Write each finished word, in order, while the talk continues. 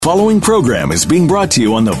Following program is being brought to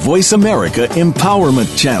you on the Voice America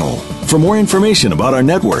Empowerment Channel. For more information about our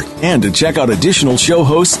network and to check out additional show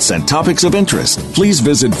hosts and topics of interest, please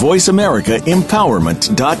visit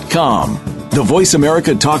voiceamericaempowerment.com. The Voice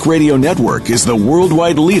America Talk Radio Network is the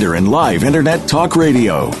worldwide leader in live Internet talk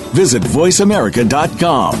radio. Visit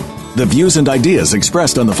voiceamerica.com. The views and ideas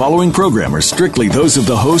expressed on the following program are strictly those of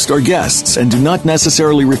the host or guests and do not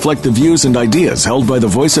necessarily reflect the views and ideas held by the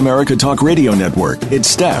Voice America Talk Radio Network, its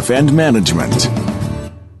staff, and management.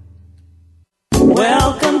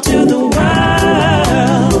 Welcome to the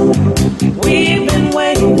world. We've been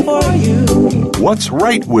waiting for you. What's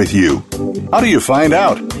right with you? How do you find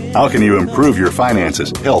out? How can you improve your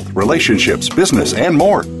finances, health, relationships, business, and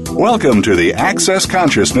more? Welcome to the Access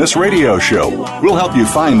Consciousness Radio Show. We'll help you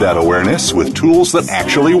find that awareness with tools that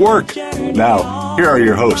actually work. Now, here are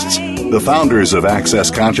your hosts, the founders of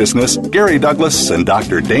Access Consciousness, Gary Douglas and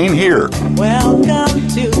Dr. Dane Heer. Welcome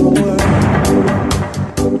to the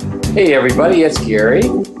world. Hey everybody, it's Gary.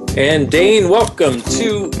 And Dane, welcome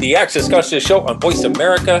to the Access Consciousness Show on Voice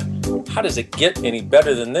America. How does it get any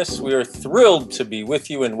better than this? We are thrilled to be with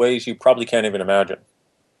you in ways you probably can't even imagine.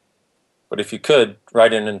 But if you could,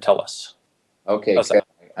 write in and tell us. Okay, How's good.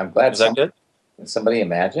 that? I'm glad. Is that good? Can somebody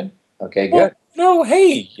imagine? Okay, Well, good.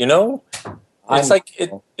 hey, it's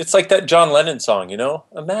like that John Lennon song,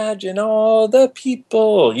 Imagine all the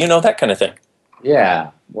people, that kind of thing.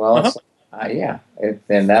 Yeah. Well, and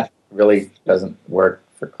that really doesn't work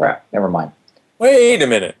for crap. Never mind. Wait a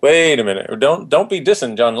minute. Don't be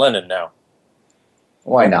dissing John Lennon now.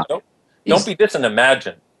 Why not? Don't be dissing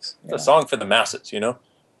Imagine. It's a song for the masses,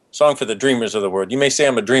 Song for the dreamers of the world. You may say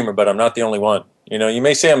I'm a dreamer, but I'm not the only one. You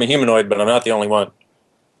may say I'm a humanoid, but I'm not the only one.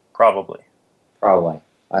 Probably. I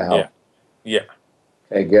hope. Yeah.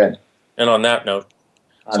 Okay, good. And on that note,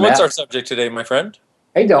 what's our subject today, my friend?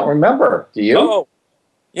 I don't remember. Do you? Oh,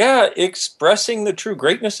 yeah, expressing the true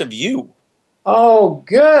greatness of you. Oh,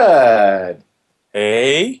 good.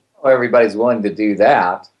 Hey? Well, everybody's willing to do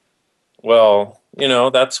that. Well,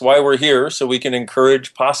 that's why we're here, so we can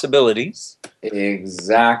encourage possibilities.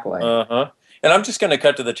 Exactly. And I'm just going to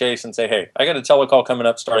cut to the chase and say, hey, I got a telecall coming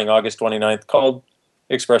up starting August 29th called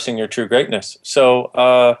Expressing Your True Greatness.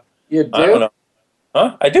 So, you do? I don't know.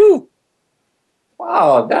 Huh? I do.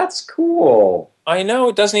 Wow, that's cool. I know.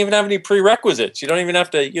 It doesn't even have any prerequisites. You don't even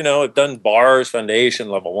have to, have done bars, foundation,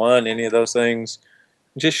 level 1, any of those things.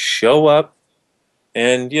 Just show up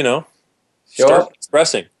and, start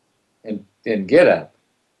expressing. And get up.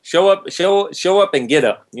 Show up and get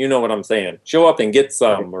up. You know what I'm saying. Show up and get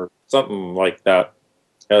some, or something like that,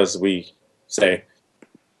 as we say.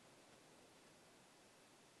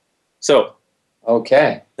 So,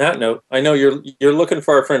 okay. That note, I know you're looking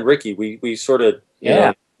for our friend Ricky. We sort of he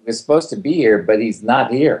was supposed to be here, but he's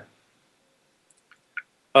not here.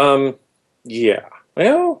 Yeah.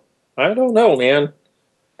 Well, I don't know, man.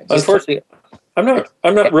 Unfortunately, I'm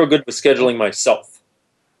not real good with scheduling myself.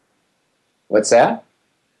 What's that?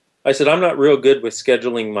 I said I'm not real good with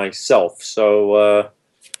scheduling myself. So,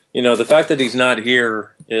 the fact that he's not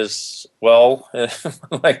here is, well,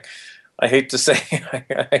 like, I hate to say,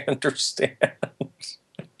 I understand.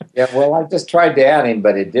 Yeah, well, I just tried to add him,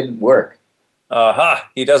 but it didn't work.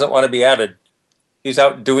 He doesn't want to be added. He's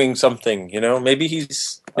out doing something, Maybe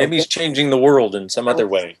he's changing the world in some other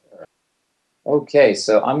way. Okay,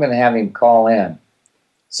 so I'm going to have him call in.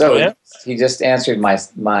 So he just answered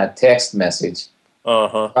my text message.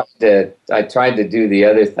 I tried to do the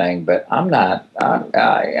other thing, but I'm not.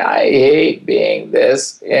 I hate being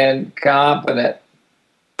this incompetent.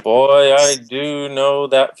 Boy, I do know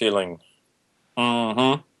that feeling.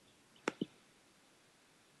 Mm-hmm.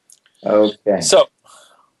 Okay. So,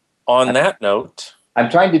 on that note, I'm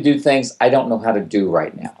trying to do things I don't know how to do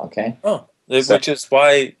right now. Okay. Which is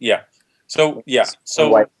why, So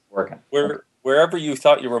working. Wherever you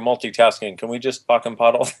thought you were multitasking, can we just pock and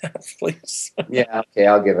pot all that, please? Yeah. Okay.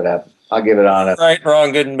 I'll give it up. I'll give it on it. Right,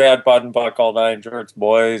 wrong, good and bad, pot and pock, all nine shorts,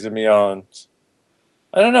 boys and beyonds.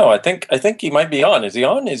 I don't know. I think he might be on. Is he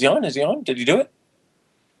on? Is he on? Did you do it?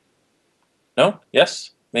 No?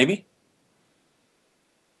 Yes? Maybe?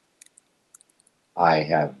 I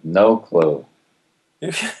have no clue.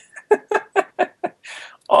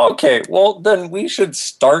 Okay, well, then we should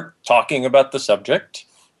start talking about the subject.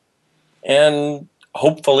 And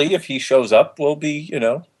hopefully, if he shows up, we'll be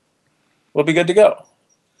good to go.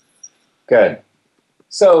 Good.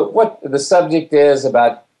 So what the subject is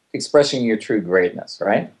about expressing your true greatness,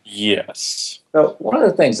 right? Yes. So one of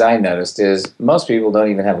the things I noticed is most people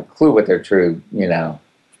don't even have a clue what their true,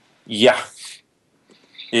 Yeah.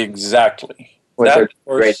 Exactly. what their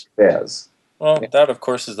true greatness is. Well, that, of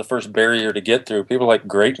course, is the first barrier to get through. People like,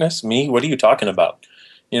 greatness? Me? What are you talking about?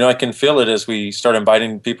 I can feel it as we start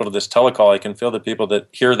inviting people to this telecall. I can feel the people that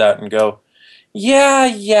hear that and go,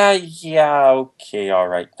 yeah, okay, all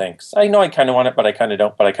right, thanks. I know I kind of want it, but I kind of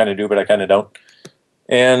don't, but I kind of do, but I kind of don't.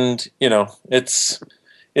 And, it's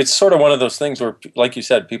sort of one of those things where, like you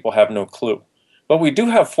said, people have no clue. But we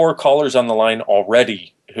do have 4 callers on the line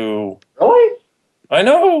already who... Really? I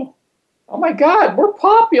know. Oh, my God, we're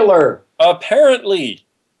popular. Apparently.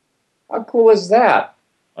 How cool is that?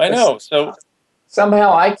 I know, so...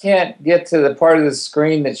 Somehow I can't get to the part of the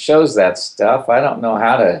screen that shows that stuff. I don't know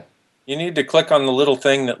how to... You need to click on the little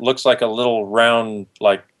thing that looks like a little round,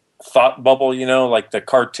 like, thought bubble, like the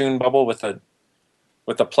cartoon bubble with a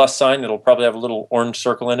plus sign. It'll probably have a little orange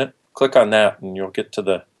circle in it. Click on that, and you'll get to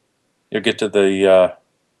the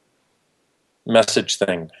message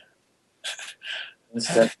thing.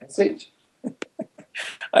 Instant message?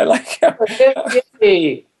 I like how...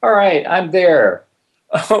 All right, I'm there.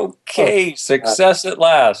 Okay, success at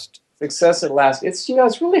last. Success at last. It's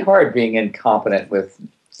it's really hard being incompetent with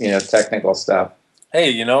technical stuff.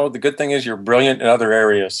 Hey, the good thing is you're brilliant in other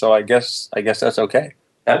areas, so I guess that's okay.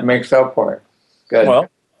 That makes up for it. Good. Well,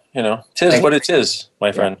 tis what it is,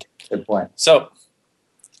 my friend. Good point. So,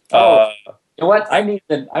 you know what? I need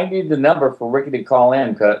the number for Ricky to call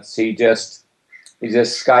in because he just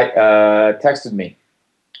texted me. Do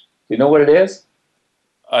you know what it is?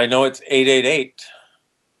 I know it's 888.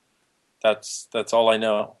 That's all I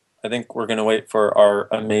know. I think we're going to wait for our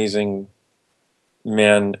amazing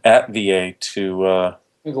man at VA to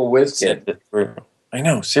send it through. I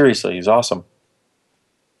know, seriously, he's awesome.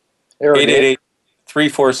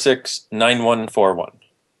 888-346-9141.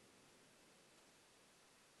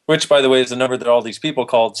 Which, by the way, is the number that all these people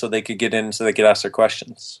called so they could get in, so they could ask their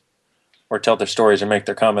questions or tell their stories or make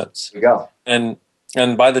their comments. There you go. And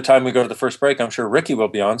by the time we go to the first break, I'm sure Ricky will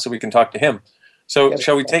be on so we can talk to him. So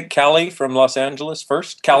shall we take Callie from Los Angeles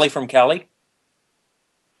first? Callie from Cali?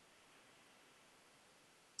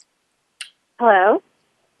 Hello.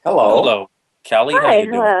 Hello. Hello. Callie, Hi, how you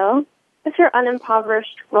doing? hello. It's your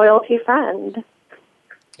unimpoverished royalty friend.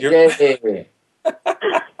 Yay.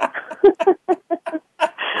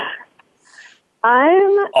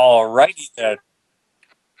 I'm... Alrighty then.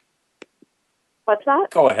 What's that?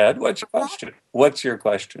 Go ahead. What's your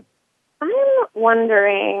question? I'm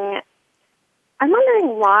wondering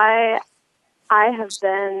why I have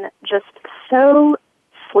been just so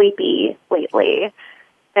sleepy lately.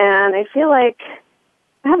 And I feel like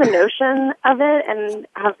I have a notion of it and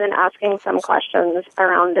have been asking some questions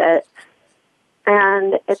around it.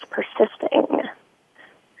 And it's persisting.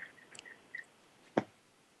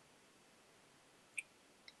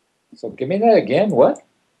 So give me that again. What?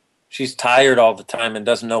 She's tired all the time and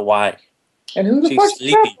doesn't know why. And who the fuck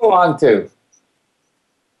does that belong to?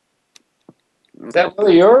 Is that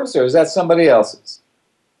really yours or is that somebody else's?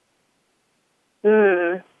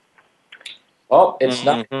 Oh, it's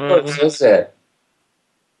not yours, is it?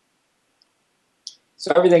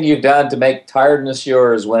 So everything you've done to make tiredness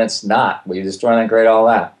yours when it's not. Will you just run and grade all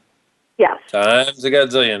that? Yes. Times a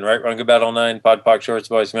godzillion, right? Run, good, bad, all 9, pod, poc, shorts,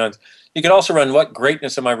 boys, mounds. You can also run what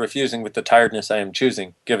greatness am I refusing with the tiredness I am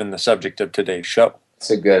choosing, given the subject of today's show.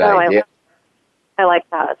 That's a good idea. I like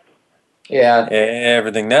that. Yeah.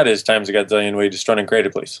 Everything that is times a godzillion. Will you just run and grade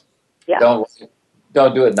it, please? Yeah. Don't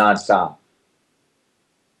do it nonstop.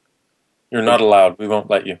 You're not allowed. We won't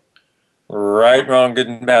let you. Right, wrong, good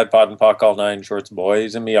and bad, pod and poc, all 9, shorts,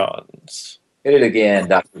 boys, and beyonds. Hit it again,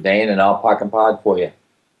 Dr. Dane, and I'll pock and pod for you.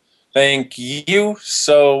 Thank you.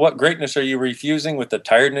 So what greatness are you refusing with the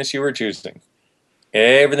tiredness you were choosing?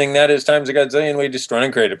 Everything that is times a godzillion. We just run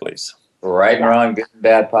and grade it, please. Right and wrong, good and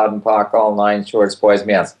bad, pod and poc, all 9, shorts, boys, and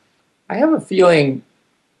beyonds. I have a feeling,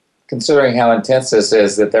 considering how intense this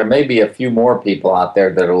is, that there may be a few more people out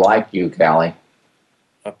there that are like you, Callie.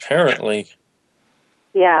 Apparently.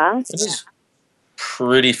 Yeah. It is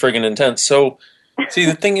pretty friggin' intense. So, see,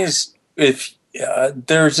 the thing is, if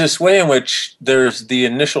there's this way in which there's the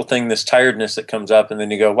initial thing, this tiredness that comes up, and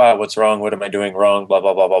then you go, wow, what's wrong? What am I doing wrong? Blah,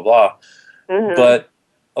 blah, blah, blah, blah. Mm-hmm. But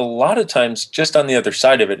a lot of times, just on the other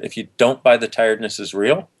side of it, if you don't buy the tiredness is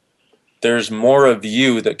real, there's more of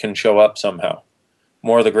you that can show up somehow.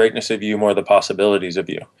 More of the greatness of you, more of the possibilities of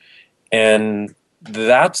you. And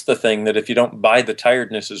that's the thing that if you don't buy the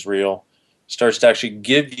tiredness is real, starts to actually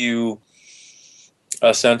give you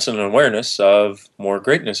a sense and awareness of more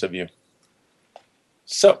greatness of you.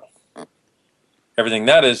 So, everything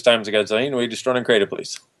that is times a godzillion, we just run and create it,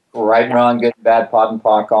 please. Right and wrong, good and bad, pod and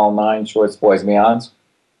poc, all 9, shorts, boys, and beyonds.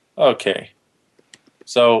 Okay.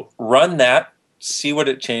 So, run that, see what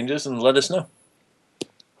it changes, and let us know.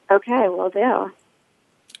 Okay, will do.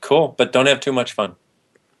 Cool, but don't have too much fun.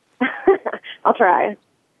 I'll try.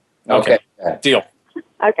 Okay. Deal.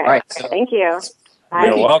 Okay. All right. Thank you. Bye.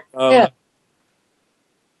 You're welcome. Yeah.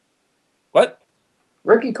 What?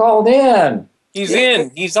 Ricky called in. He's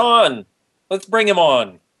in. He's on. Let's bring him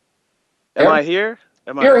on. Am I here?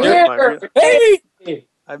 You're here. Hey,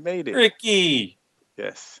 I made it. Ricky.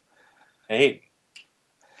 Yes. Hey.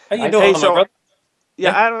 How you doing, my brother?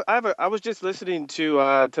 Yeah, I was just listening to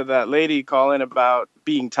that lady calling about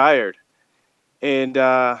being tired, and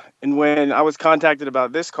when I was contacted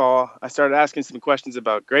about this call, I started asking some questions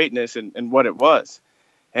about greatness and what it was,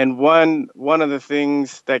 and one of the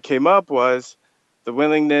things that came up was the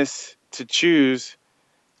willingness to choose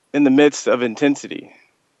in the midst of intensity.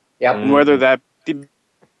 Yep. And whether that you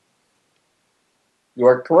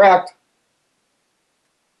are correct.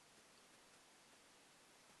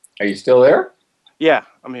 Are you still there? Yeah,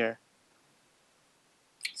 I'm here.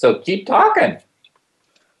 So keep talking.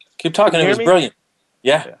 Keep talking. It was brilliant.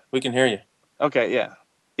 Yeah, we can hear you. Okay,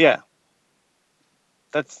 yeah.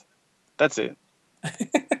 That's it.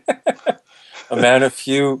 A man of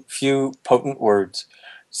few potent words.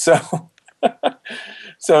 So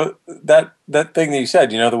that thing that you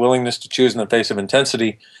said, the willingness to choose in the face of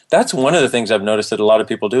intensity, that's one of the things I've noticed that a lot of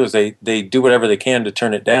people do is they do whatever they can to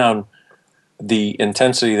turn it down, the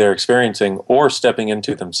intensity they're experiencing or stepping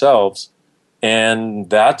into themselves. And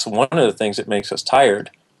that's one of the things that makes us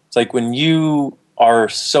tired. It's like when you are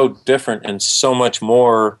so different and so much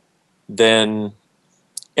more than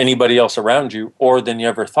anybody else around you or than you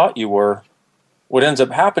ever thought you were, what ends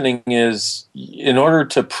up happening is in order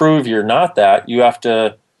to prove you're not that, you have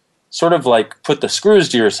to sort of like put the screws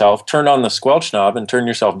to yourself, turn on the squelch knob and turn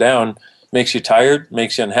yourself down. Makes you tired,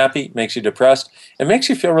 makes you unhappy, makes you depressed. It makes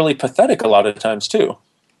you feel really pathetic a lot of times too.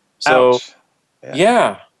 So, ouch.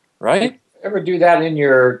 Yeah, right? Ever do that in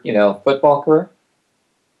your, football career?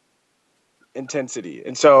 Intensity.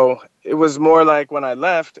 And so it was more like when I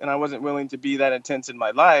left and I wasn't willing to be that intense in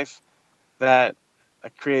my life that I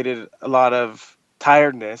created a lot of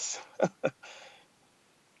tiredness.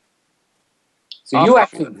 So you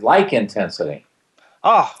actually like intensity?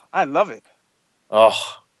 Oh, I love it.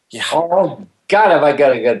 Oh, yeah. Oh, God, have I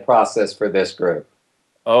got a good process for this group.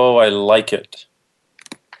 Oh, I like it.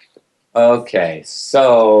 Okay,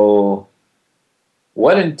 so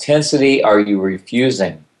what intensity are you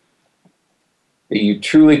refusing that you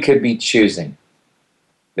truly could be choosing?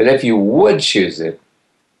 That if you would choose it,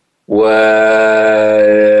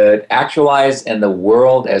 would actualize in the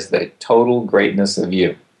world as the total greatness of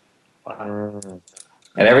you. And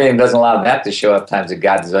everything doesn't allow that to show up times a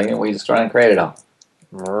godzillion. We just try and create it all.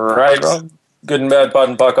 Right, wrong. Good and bad, pot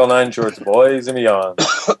and puck, all nine shorts, boys and beyond.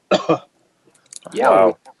 Yeah.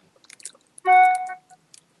 Wow.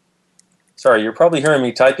 Sorry, you're probably hearing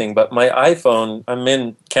me typing, but my iPhone, I'm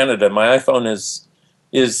in Canada, my iPhone is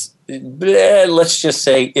let's just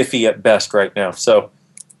say iffy at best right now. So,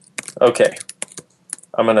 okay.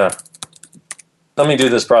 Let me do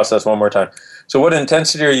this process one more time. So what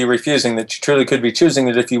intensity are you refusing that you truly could be choosing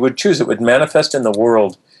that if you would choose it would manifest in the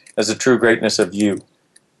world as a true greatness of you?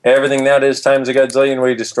 Everything that is times a godzillion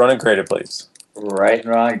way destroyed and created, please. Right and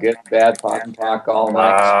wrong, good and bad, pot and pock, all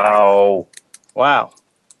night. Wow.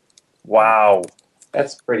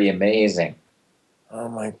 That's pretty amazing. Oh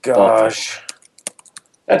my gosh.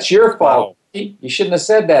 That's your fault. Wow. You shouldn't have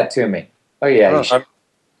said that to me. Oh yeah, you should.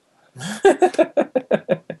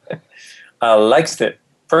 I liked it,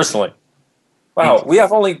 personally. Wow, we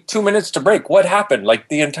have only 2 minutes to break. What happened? Like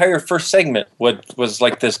the entire first segment was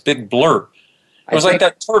like this big blur. It was like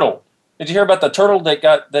that turtle. Did you hear about the turtle that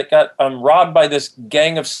got robbed by this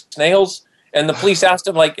gang of snails? And the police asked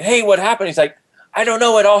him, like, hey, what happened? He's like, I don't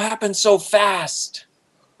know. It all happened so fast.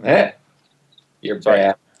 You're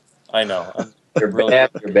bad. I know. You're bad.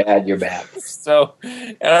 You're bad. You're bad. So,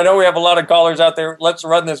 and I know we have a lot of callers out there. Let's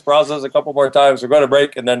run this process a couple more times. We're going to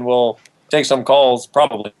break, and then we'll take some calls,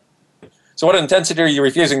 probably. So what intensity are you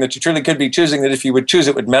refusing that you truly could be choosing that if you would choose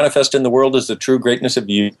it would manifest in the world as the true greatness of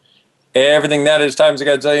you? Everything that is times a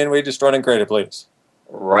godzillion way destroyed and created, please.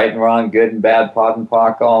 Right and wrong, good and bad, pot and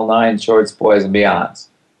pock, all nine, shorts, boys, and beyonds.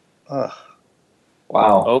 Wow.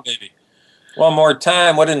 Oh, baby. One more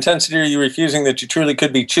time. What intensity are you refusing that you truly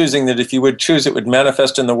could be choosing that if you would choose it would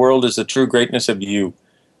manifest in the world as the true greatness of you?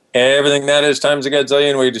 Everything that is times a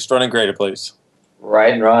godzillion way destroyed and created, please.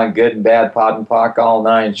 Right and wrong, good and bad, pot and pock, all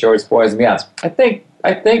nine, shorts, boys, and beyonds. I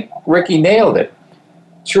think Ricky nailed it.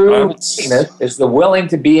 True greatness is the willing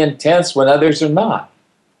to be intense when others are not.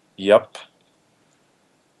 Yep.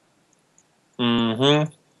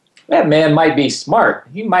 Mm-hmm. That man might be smart.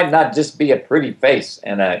 He might not just be a pretty face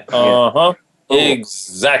and a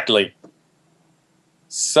Exactly.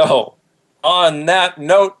 So, on that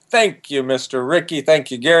note, thank you, Mr. Ricky. Thank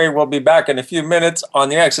you, Gary. We'll be back in a few minutes on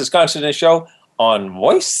the Access Consciousness Show on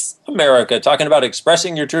Voice America, talking about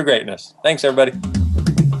expressing your true greatness. Thanks, everybody.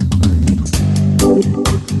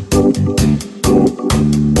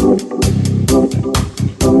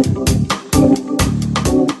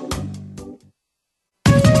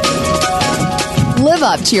 Live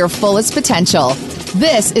up to your fullest potential.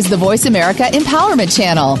 This is the Voice America Empowerment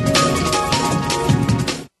Channel.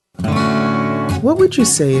 What would you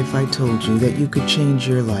say if I told you that you could change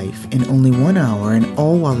your life in only 1 hour and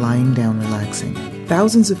all while lying down relaxing?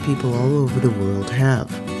 Thousands of people all over the world have.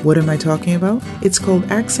 What am I talking about? It's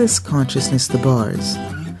called Access Consciousness, the BARS.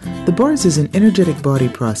 The BARS is an energetic body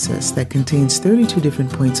process that contains 32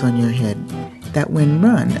 different points on your head that, when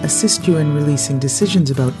run, assist you in releasing decisions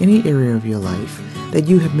about any area of your life that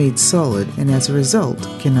you have made solid and as a result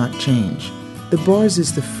cannot change. The BARS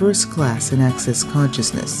is the first class in Access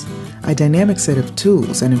Consciousness, a dynamic set of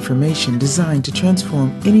tools and information designed to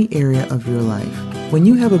transform any area of your life. When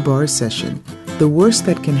you have a BARS session, the worst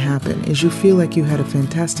that can happen is you feel like you had a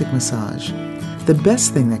fantastic massage. The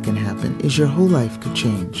best thing that can happen is your whole life could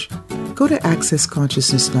change. Go to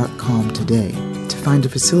accessconsciousness.com today to find a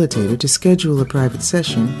facilitator to schedule a private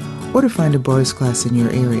session or to find a BARS class in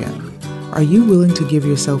your area. Are you willing to give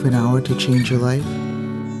yourself an hour to change your life?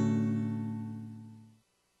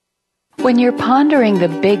 When you're pondering the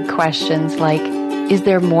big questions like, is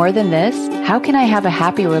there more than this? How can I have a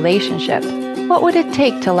happy relationship? What would it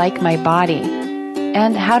take to like my body?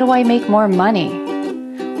 And how do I make more money?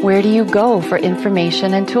 Where do you go for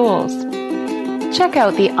information and tools? Check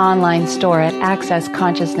out the online store at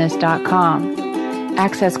accessconsciousness.com.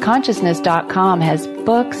 AccessConsciousness.com has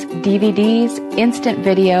books, DVDs, instant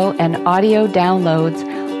video and audio downloads,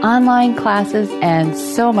 online classes, and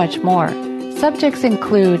so much more. Subjects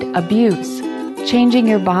include abuse, changing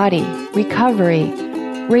your body, recovery,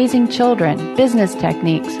 raising children, business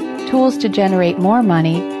techniques, tools to generate more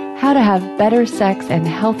money, how to have better sex and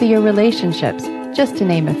healthier relationships, just to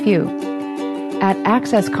name a few. At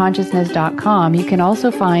accessconsciousness.com, you can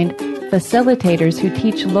also find facilitators who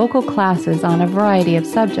teach local classes on a variety of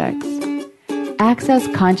subjects.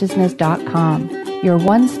 AccessConsciousness.com, your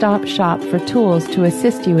one-stop shop for tools to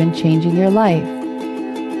assist you in changing your life.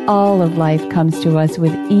 All of life comes to us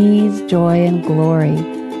with ease, joy, and glory.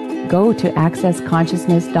 Go to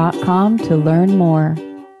accessconsciousness.com to learn more.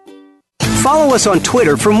 Follow us on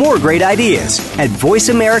Twitter for more great ideas at Voice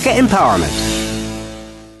America Empowerment.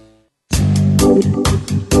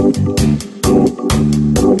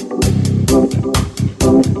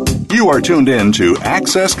 You are tuned in to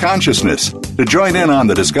Access Consciousness. To join in on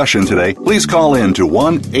the discussion today, please call in to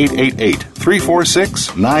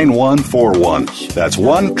 1-888-346-9141. That's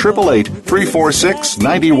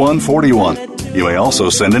 1-888-346-9141. You may also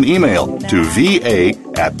send an email to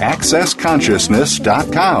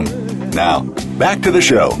va@accessconsciousness.com. Now, back to the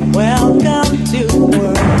show. Welcome to the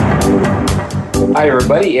world. Hi,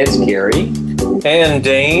 everybody. It's Gary. And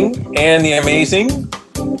Dane. And the amazing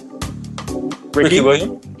Ricky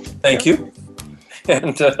William. Thank you.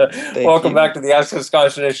 And welcome back to the Access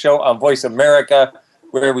Consciousness Show on Voice America,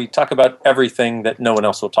 where we talk about everything that no one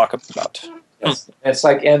else will talk about. It's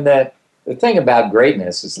like, and the thing about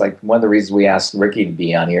greatness is like one of the reasons we asked Ricky to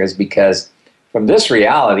be on here is because from this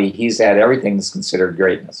reality, he's had everything that's considered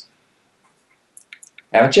greatness.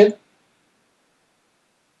 Haven't you?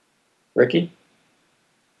 Ricky?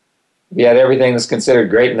 Have you had everything that's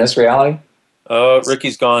considered great in this reality?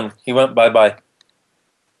 Ricky's gone. He went bye-bye.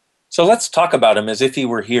 So let's talk about him as if he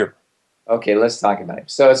were here. Okay, let's talk about him.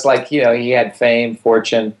 So it's like, he had fame,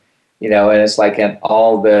 fortune, and it's like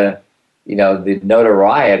all the, the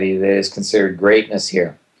notoriety that is considered greatness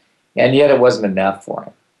here. And yet it wasn't enough for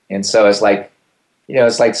him. And so it's like,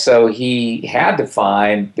 so he had to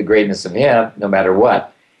find the greatness of him no matter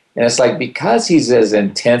what. And it's like, because he's as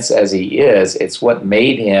intense as he is, it's what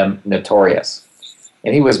made him notorious.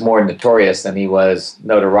 And he was more notorious than he was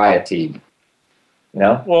notoriety.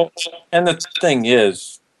 Well, and the thing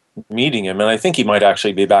is, meeting him, and I think he might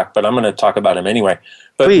actually be back, but I'm going to talk about him anyway.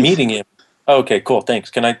 But please. Meeting him, okay, cool, thanks.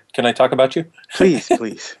 Can I talk about you? Please.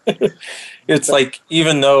 It's like,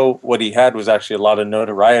 even though what he had was actually a lot of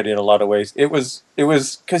notoriety in a lot of ways, it was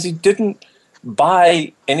because he didn't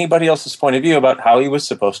buy anybody else's point of view about how he was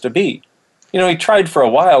supposed to be. He tried for a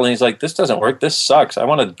while, and he's like, this doesn't work, this sucks, I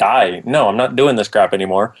want to die. No, I'm not doing this crap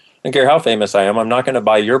anymore. I don't care how famous I am, I'm not going to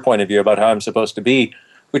buy your point of view about how I'm supposed to be,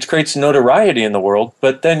 which creates notoriety in the world.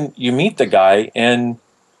 But then you meet the guy, and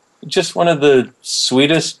just one of the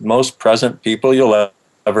sweetest, most present people you'll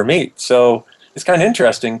ever meet. So it's kind of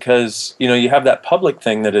interesting because, you have that public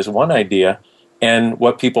thing that is one idea, and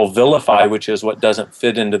what people vilify, which is what doesn't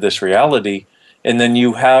fit into this reality. And then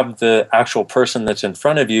you have the actual person that's in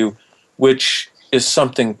front of you, which is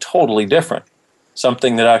something totally different.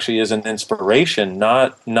 Something that actually is an inspiration,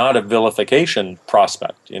 not a vilification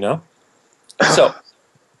prospect, So,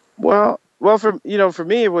 well, for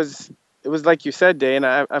me, it was like you said, Dane.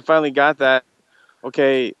 I finally got that.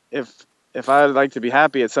 Okay, if I would like to be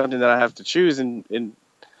happy, it's something that I have to choose and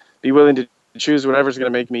be willing to choose whatever's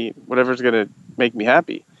going to make me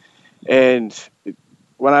happy. And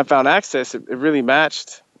when I found Access, it really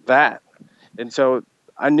matched that. And so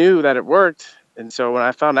I knew that it worked. And so when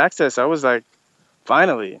I found Access, I was like,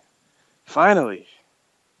 finally.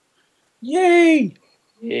 Yay!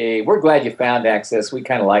 We're glad you found Access. We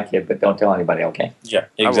kind of like it, but don't tell anybody, okay? Yeah,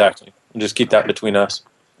 exactly. Just keep that between us.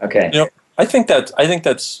 Okay. I think that's,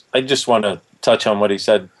 I just want to touch on what he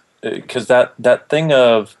said, because that thing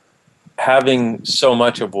of having so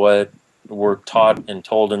much of what we're taught and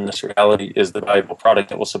told in this reality is the valuable product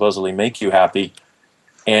that will supposedly make you happy,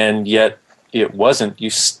 and yet it wasn't. You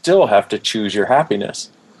still have to choose your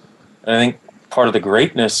happiness. And I think part of the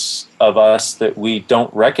greatness of us that we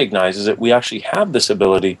don't recognize is that we actually have this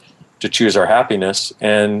ability to choose our happiness.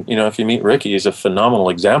 And, if you meet Ricky, he's a phenomenal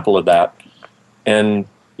example of that. And,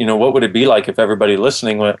 what would it be like if everybody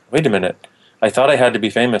listening went, wait a minute, I thought I had to be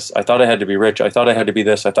famous. I thought I had to be rich. I thought I had to be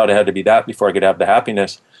this. I thought I had to be that before I could have the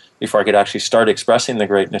happiness, before I could actually start expressing the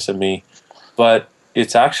greatness of me. But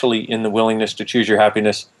it's actually in the willingness to choose your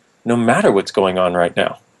happiness no matter what's going on right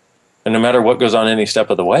now, and no matter what goes on any step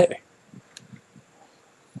of the way.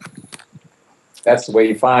 That's the way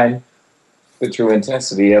you find the true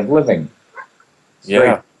intensity of living. Yeah.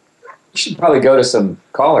 Great. You should probably go to some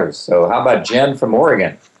callers. So how about Jen from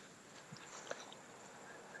Oregon?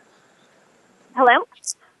 Hello?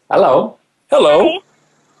 Hello. Hello.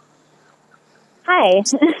 Hi.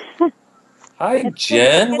 Hi,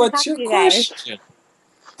 Jen. What's your question?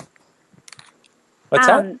 What's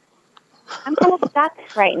up? I'm kind of stuck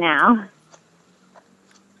right now.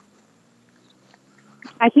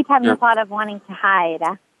 I keep having the thought of wanting to hide.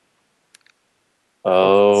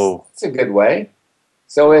 Oh. That's a good way.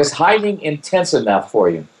 So is hiding intense enough for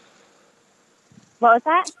you? What was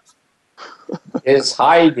that? Is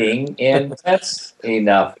hiding intense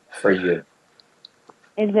enough for you?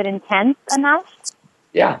 Is it intense enough?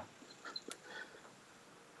 Yeah.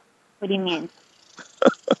 What do you mean?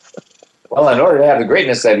 Well, in order to have the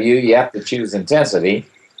greatness of you, you have to choose intensity.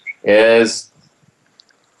 Is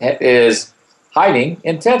hiding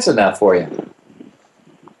intense enough for you?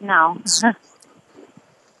 No.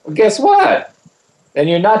 Well, guess what? Then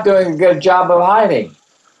you're not doing a good job of hiding.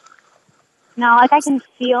 No, like I can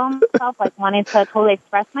feel myself like wanting to totally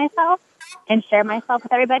express myself and share myself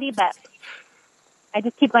with everybody, but I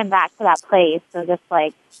just keep going back to that place of just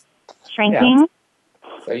like shrinking.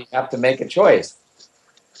 Yeah. So you have to make a choice.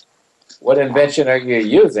 What invention are you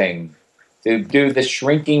using to do the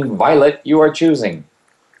shrinking violet you are choosing?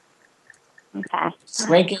 Okay.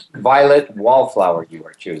 Shrinking violet wallflower you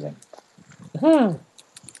are choosing.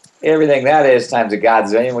 Everything that is times a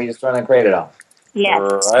godzillion, we just run and create it all.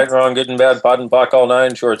 Yes. Right, wrong, good and bad, pot and pock, all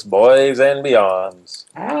nine shorts, boys and beyonds.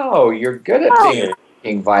 Oh, you're good at being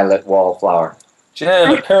shrinking violet wallflower.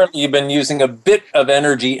 Jen, apparently you've been using a bit of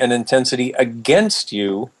energy and intensity against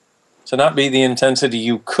you to not be the intensity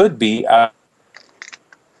you could be.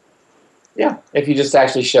 Yeah, if you just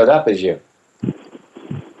actually showed up as you.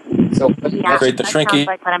 So create the shrinky. Sounds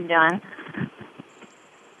like what I'm doing.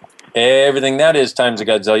 Everything that is times a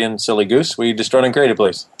godzillion, silly goose. Will you destroy and create it,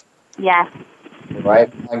 please? Yes.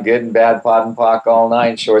 Right, on good and bad, pot and pock, all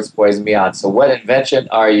nine shorts, boys and beyond. So what invention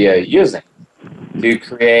are you using to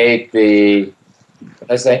create the, what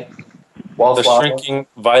did I say? Wallflower? The shrinking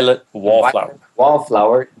violet wallflower.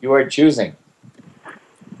 Wallflower you are choosing.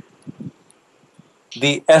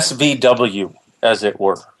 The SVW, as it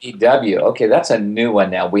were. SVW. Okay, that's a new one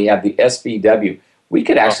now. We have the SVW. We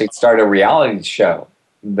could actually start a reality show,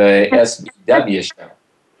 the SVW show.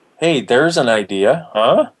 Hey, there's an idea,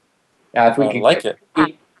 huh? Now, if we could like it.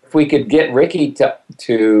 If we could get Ricky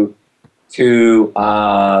to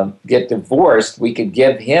get divorced, we could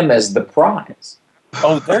give him as the prize.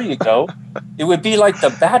 Oh, there you go. It would be like The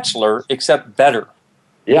Bachelor, except better.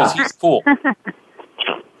 Yeah. He's cool.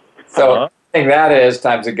 So, I think that is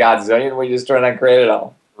times a godzillion. We just try to create it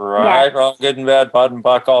all. Right, wrong, good and bad, pot and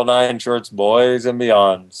pock, all nine shorts, boys and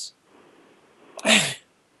beyonds.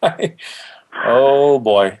 Oh,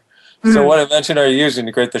 boy. So what invention are you using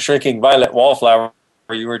to create the shrinking violet wallflower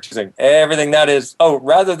you were choosing? Everything that is,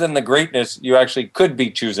 rather than the greatness you actually could be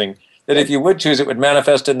choosing, that if you would choose it would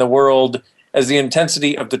manifest in the world as the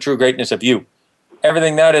intensity of the true greatness of you.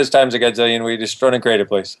 Everything that is times a gazillion, we destroy and create a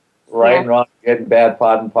place. Right and wrong, good and bad,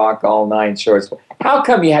 pod and pock, all 9 shorts. How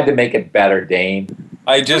come you had to make it better, Dane?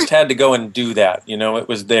 I just had to go and do that. You know, it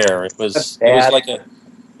was there. It was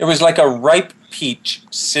like a ripe peach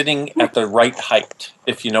sitting at the right height,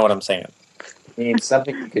 if you know what I'm saying. I mean,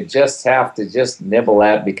 something you could just have to just nibble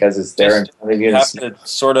at because it's there in front of you. You have to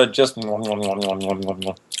sort of just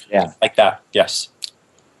like that. Yes,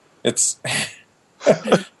 it's.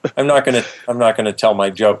 I'm not gonna tell my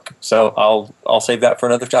joke, so I'll save that for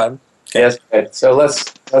another time. Okay. Yes. Right. So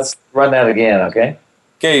let's run that again. Okay.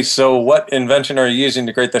 Okay. So what invention are you using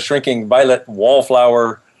to create the shrinking violet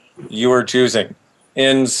wallflower you are choosing?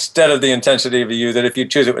 Instead of the intensity of you that if you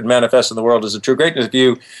choose it would manifest in the world as a true greatness of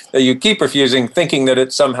you that you keep refusing, thinking that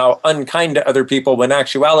it's somehow unkind to other people, when in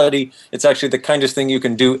actuality it's actually the kindest thing you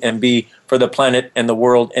can do and be for the planet and the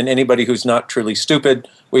world and anybody who's not truly stupid.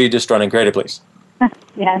 Will you just run and create it, please?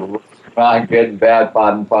 Yes. Wrong, good and bad,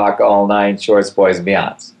 pod and pock, all 9 shorts, boys and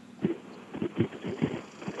beyonds.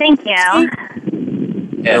 Thank you.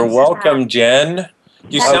 You're welcome, Jen.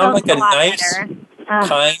 You sound like a nice,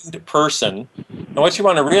 kind person. And what you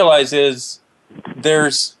want to realize is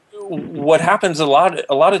what happens a lot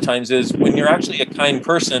of times is when you're actually a kind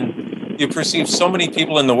person, you perceive so many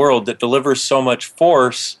people in the world that deliver so much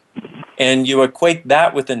force, and you equate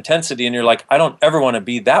that with intensity, and you're like, I don't ever want to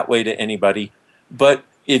be that way to anybody. But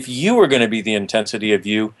if you were going to be the intensity of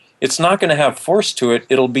you, it's not going to have force to it.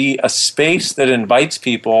 It'll be a space that invites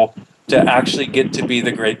people to actually get to be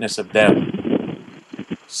the greatness of them.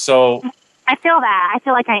 So I feel that. I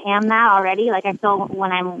feel like I am that already. Like I feel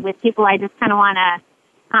when I'm with people, I just kind of want to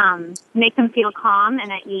make them feel calm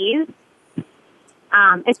and at ease.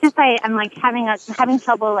 It's just I'm like having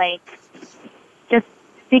trouble like just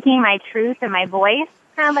speaking my truth and my voice.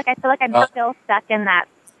 Kind of like I feel like I'm still stuck in that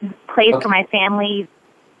place where my family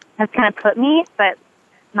has kind of put me, but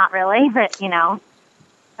not really. But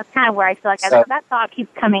that's kind of where I feel like that thought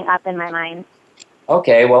keeps coming up in my mind.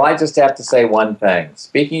 Okay, well, I just have to say one thing.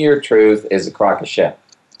 Speaking your truth is a crock of shit.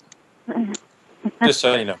 Just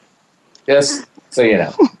so you know. Just so you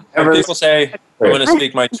know. When people say, I'm going to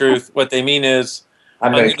speak my truth, what they mean is,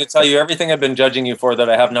 I'm going to tell you everything I've been judging you for that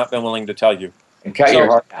I have not been willing to tell you. And cut your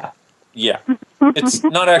heart out. Yeah. It's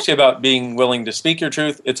not actually about being willing to speak your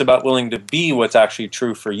truth. It's about willing to be what's actually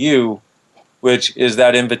true for you, which is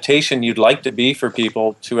that invitation you'd like to be for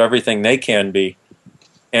people to everything they can be.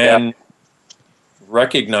 And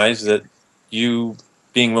recognize that you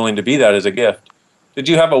being willing to be that is a gift. Did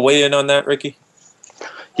you have a weigh-in on that, Ricky?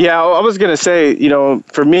 Yeah, I was going to say,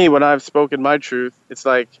 for me, when I've spoken my truth, it's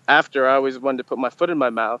like after I always wanted to put my foot in my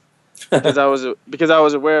mouth because I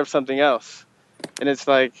was aware of something else. And it's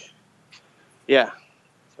like, it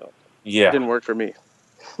didn't work for me.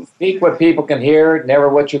 Speak what people can hear, never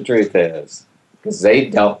what your truth is. Because they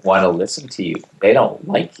don't want to listen to you. They don't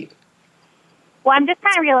like you. Well, I'm just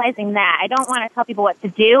kind of realizing that. I don't want to tell people what to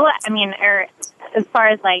do. I mean, or as far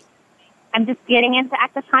as like, I'm just getting into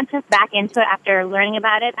Access Conscious, back into it after learning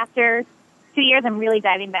about it. After 2 years, I'm really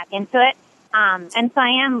diving back into it. And so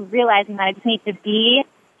I am realizing that I just need to be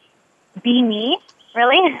me,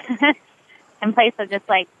 really, in place of just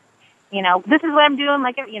like, this is what I'm doing.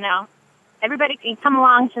 Like, everybody can come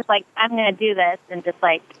along just like, I'm going to do this and just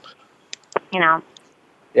like, Yeah,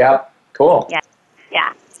 cool.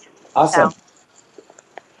 Yeah. Awesome. So,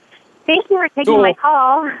 thank you for taking my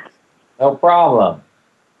call. No problem.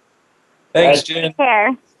 Thanks, Jen. Take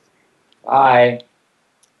care. Bye.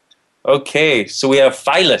 Okay, so we have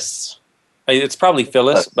Phyllis. It's probably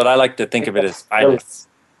Phyllis, but I like to think of it as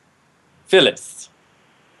Phyllis.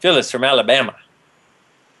 Phyllis from Alabama.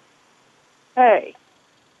 Hey.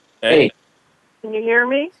 Hey. Can you hear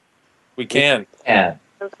me? We can. Yeah.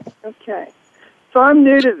 Okay. So I'm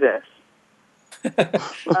new to this.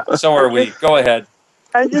 So are we. Go ahead.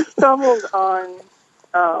 I just stumbled on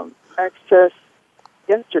Access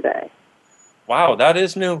yesterday. Wow, that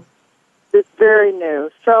is new. It's very new.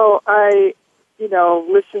 So I,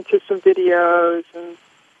 listened to some videos and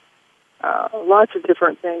lots of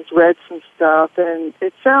different things, read some stuff, and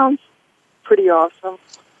it sounds pretty awesome.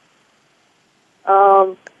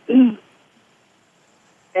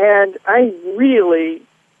 And I really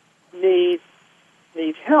need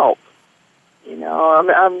help.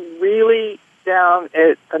 I'm really down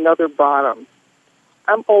at another bottom.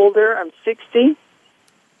 I'm older. I'm 60.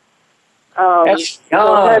 I've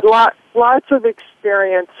had lots of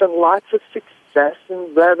experience and lots of success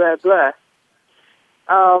and blah, blah, blah.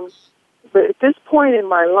 But at this point in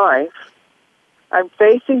my life, I'm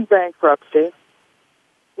facing bankruptcy,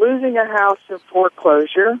 losing a house in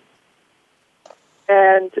foreclosure,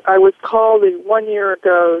 And I was called 1 year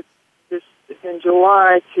ago, this in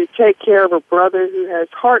July, to take care of a brother who has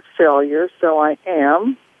heart failure, so I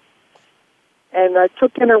am. And I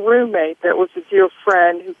took in a roommate that was a dear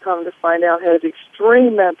friend who, come to find out, has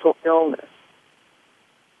extreme mental illness.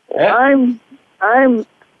 Yeah. I'm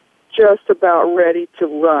just about ready to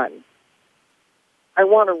run. I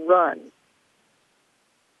want to run.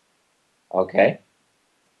 Okay.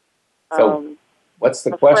 So, what's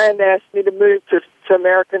the a question? friend asked me to move to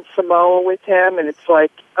American Samoa with him, and it's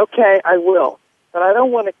like, okay, I will. But I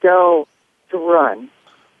don't want to go to run.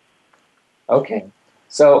 Okay.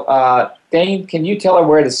 So, Dane, can you tell her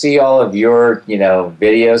where to see all of your,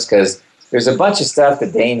 videos? Because there's a bunch of stuff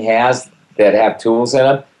that Dane has that have tools in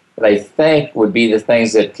them that I think would be the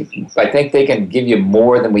things that I think they can give you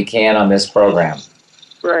more than we can on this program.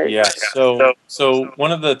 Right. Yeah. So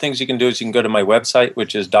one of the things you can do is you can go to my website,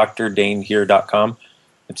 which is drdainheer.com.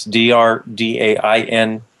 It's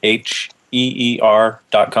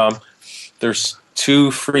DRDAINHEER.com. There's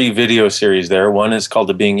 2 free video series there. One is called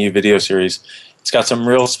the Being You video series. It's got some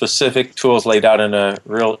real specific tools laid out in a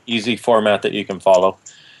real easy format that you can follow.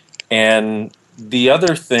 And the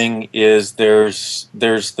other thing is there's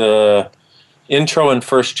the intro and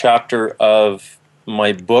first chapter of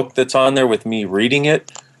my book that's on there with me reading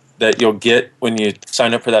it that you'll get when you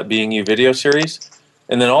sign up for that Being You video series.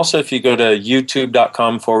 And then also if you go to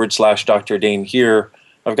youtube.com/Dr. Dane Heer,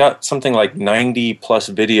 I've got something like 90 plus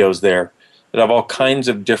videos there that have all kinds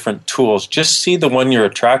of different tools. Just see the one you're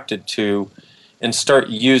attracted to and start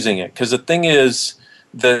using it. Because the thing is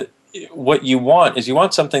that what you want is you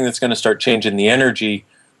want something that's going to start changing the energy,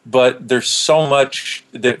 but there's so much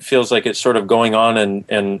that feels like it's sort of going on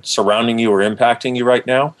and surrounding you or impacting you right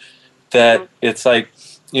now that it's like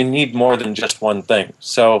you need more than just one thing.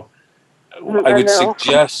 So I would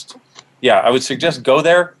suggest go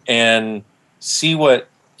there and see what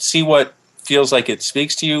feels like it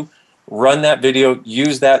speaks to you. Run that video,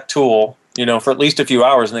 use that tool, for at least a few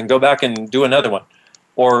hours, and then go back and do another one,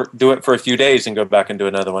 or do it for a few days and go back and do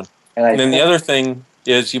another one. And then the other thing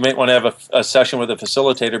is you might want to have a session with a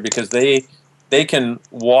facilitator because they can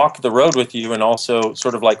walk the road with you and also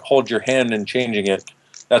sort of like hold your hand in changing it.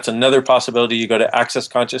 That's another possibility. You go to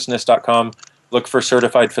accessconsciousness.com, look for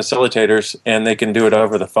certified facilitators, and they can do it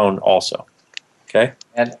over the phone also. Okay?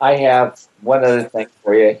 And I have one other thing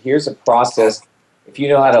for you. Here's a process. If you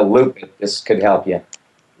know how to loop it, this could help you.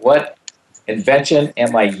 What invention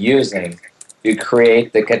am I using to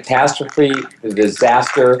create the catastrophe, the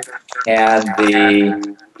disaster, and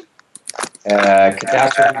the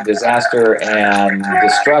catastrophe, disaster, and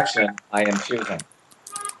destruction I am choosing?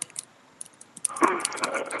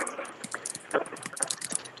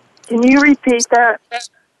 Can you repeat that?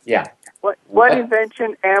 Yeah. What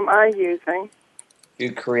invention am I using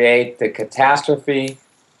to create the catastrophe,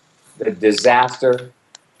 the disaster,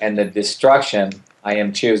 and the destruction I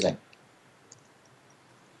am choosing?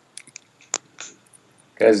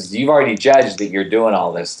 Because you've already judged that you're doing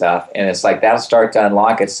all this stuff, and it's like that'll start to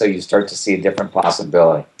unlock it so you start to see a different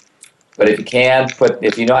possibility. But if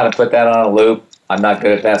you know how to put that on a loop, I'm not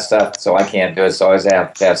good at that stuff, so I can't do it, so I always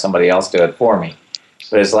have to have somebody else do it for me.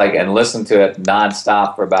 But it's like, and listen to it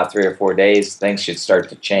nonstop for about 3 or 4 days, things should start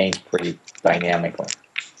to change pretty dynamically.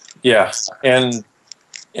 Yeah, and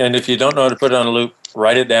if you don't know how to put it on a loop,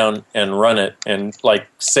 write it down and run it, and like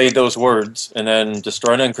say those words, and then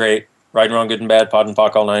destroy and uncreate, right and wrong, good and bad, pod and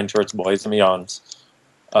pock, all 9 shorts, boys and beyonds.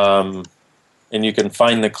 And you can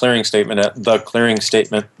find the clearing statement at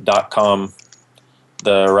theclearingstatement.com,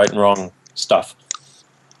 the right and wrong stuff.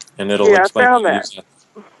 And it'll explain how to use that.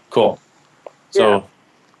 Cool. So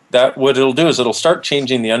that what it'll do is it'll start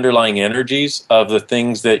changing the underlying energies of the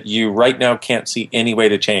things that you right now can't see any way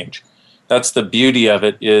to change. That's the beauty of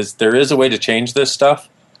it, is there is a way to change this stuff,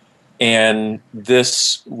 and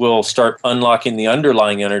this will start unlocking the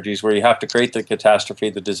underlying energies where you have to create the catastrophe,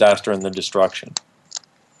 the disaster, and the destruction.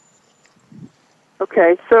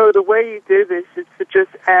 Okay, so the way you do this is to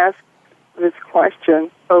just ask this question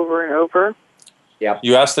over and over. Yep.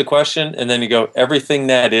 You ask the question, and then you go, everything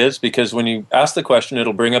that is, because when you ask the question,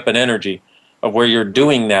 it'll bring up an energy of where you're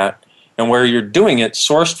doing that, and where you're doing it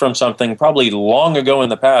sourced from something probably long ago in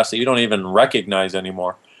the past that you don't even recognize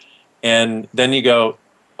anymore. And then you go,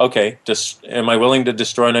 okay, am I willing to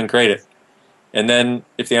destroy and uncreate it? And then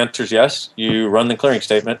if the answer is yes, you run the clearing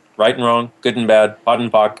statement, right and wrong, good and bad, pod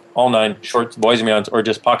and pock, all 9, shorts, boys and beyonds, or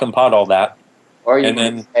just pock and pod all that. Or you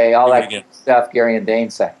can say all that stuff Gary and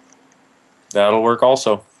Dane say. That'll work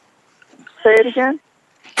also. Say it again.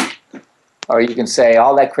 Or you can say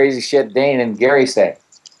all that crazy shit Dane and Gary say.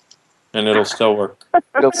 And it'll still work.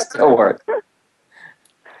 It'll still work.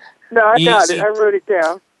 No, I got Easy. it. I wrote it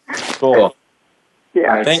down. Cool.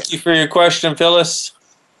 Yeah. Thank you for your question, Phyllis.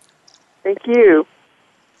 Thank you.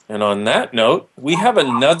 And on that note, we have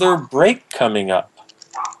another break coming up.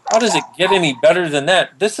 How does it get any better than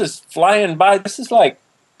that? This is flying by. This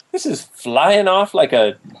is flying off like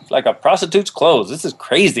a prostitute's clothes. This is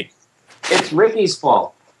crazy. It's Ricky's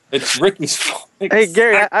fault. It's Ricky's fault. Hey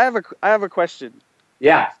Gary, I have a question.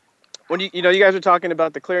 Yeah. When you guys were talking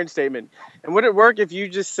about the clearance statement, and would it work if you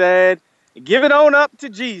just said, "Give it on up to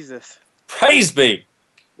Jesus"? Praise be.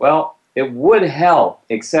 Well, it would help,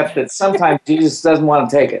 except that sometimes Jesus doesn't want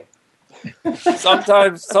to take it.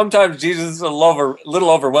 Sometimes Jesus is a little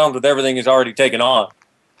overwhelmed with everything he's already taken on.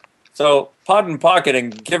 So pot and pocket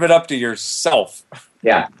and give it up to yourself.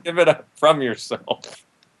 Yeah. Give it up from yourself.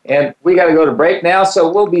 And we got to go to break now,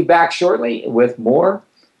 so we'll be back shortly with more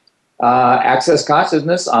Access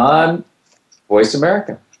Consciousness on Voice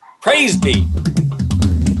America. Praise be.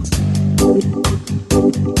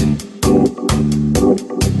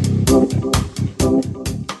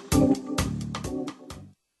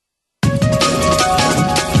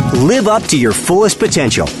 Live up to your fullest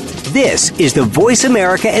potential. This is the Voice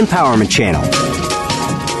America Empowerment Channel.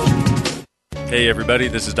 Hey everybody,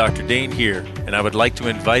 this is Dr. Dane here, and I would like to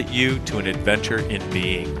invite you to an adventure in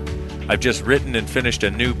being. I've just written and finished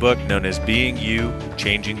a new book known as Being You,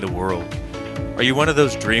 Changing the World. Are you one of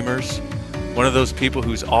those dreamers? One of those people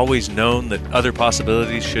who's always known that other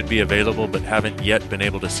possibilities should be available but haven't yet been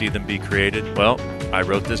able to see them be created? Well, I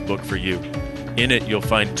wrote this book for you. In it, you'll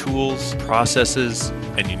find tools, processes,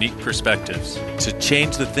 and unique perspectives to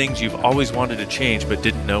change the things you've always wanted to change but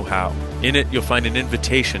didn't know how. In it, you'll find an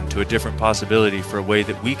invitation to a different possibility for a way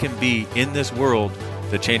that we can be in this world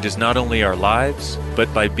that changes not only our lives,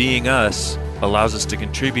 but by being us, allows us to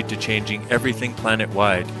contribute to changing everything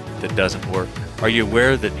planet-wide that doesn't work. Are you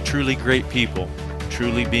aware that truly great people,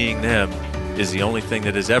 truly being them, is the only thing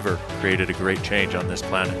that has ever created a great change on this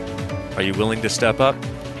planet? Are you willing to step up?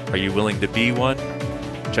 Are you willing to be one?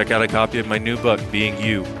 Check out a copy of my new book, Being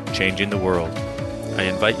You, Changing the World. I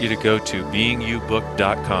invite you to go to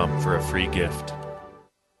beingyoubook.com for a free gift.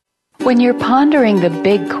 When you're pondering the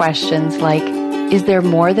big questions like, is there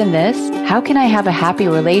more than this? How can I have a happy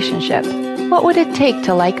relationship? What would it take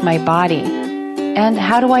to like my body? And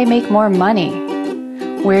how do I make more money?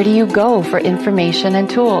 Where do you go for information and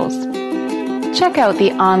tools? Check out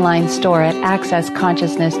the online store at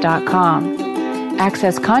accessconsciousness.com.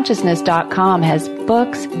 AccessConsciousness.com has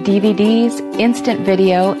books, DVDs, instant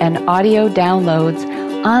video and audio downloads,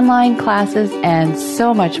 online classes, and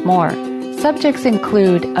so much more. Subjects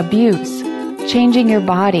include abuse, changing your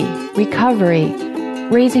body, recovery,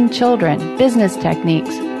 raising children, business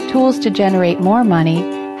techniques, tools to generate more money,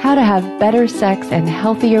 how to have better sex and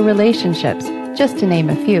healthier relationships, just to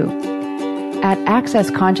name a few. At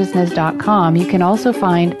AccessConsciousness.com, you can also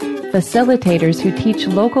find facilitators who teach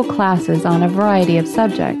local classes on a variety of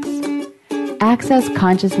subjects.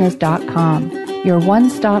 AccessConsciousness.com, your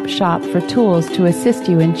one-stop shop for tools to assist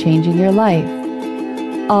you in changing your life.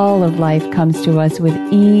 All of life comes to us with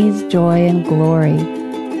ease, joy, and glory.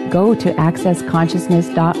 Go to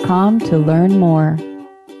AccessConsciousness.com to learn more.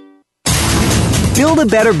 Build a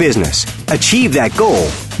better business. Achieve that goal.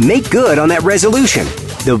 Make good on that resolution.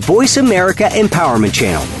 The Voice America Empowerment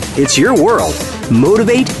Channel. It's your world.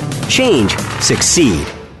 Motivate, change, succeed.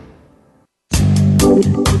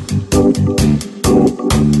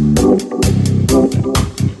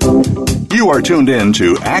 You are tuned in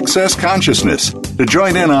to Access Consciousness. To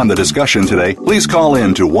join in on the discussion today, please call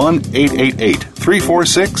in to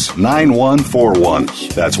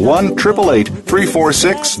 1-888-346-9141. That's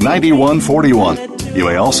 1-888-346-9141. You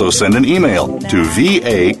may also send an email to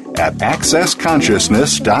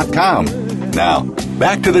va@accessconsciousness.com. Now,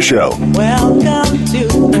 back to the show. Welcome to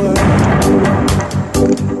the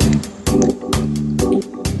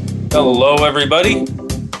world. Hello, everybody.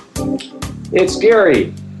 It's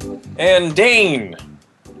Gary. And Dane.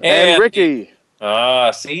 And Ricky.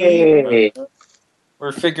 See? Hey.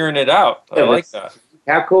 We're figuring it out. I like that.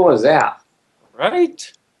 How cool is that?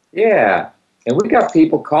 Right? Yeah. And we got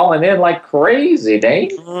people calling in like crazy, Dane.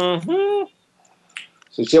 Mm-hmm.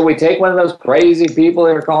 So shall we take one of those crazy people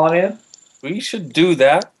that are calling in? We should do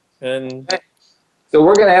that. And so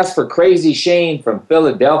we're going to ask for Crazy Shane from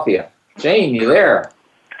Philadelphia. Shane, you there?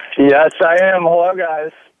 Yes, I am. Hello,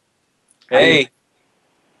 guys. Hey.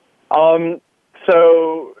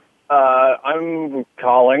 So I'm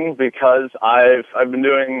calling because I've been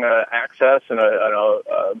doing Access and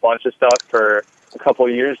a bunch of stuff for a couple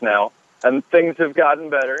of years now, and things have gotten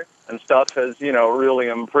better and stuff has really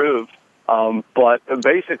improved. But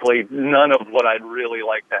basically, none of what I'd really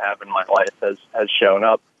like to have in my life has shown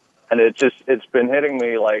up. And it's been hitting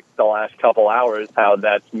me like the last couple hours how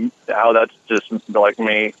that's just like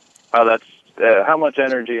me, how much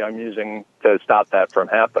energy I'm using to stop that from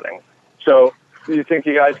happening. So do you think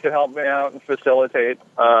you guys could help me out and facilitate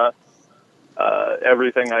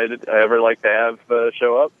everything I ever like to have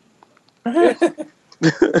show up?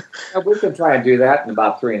 We can try and do that in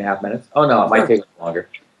about 3.5 minutes. Oh no, it might take longer.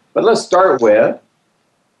 But let's start with,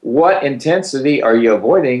 what intensity are you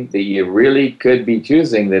avoiding that you really could be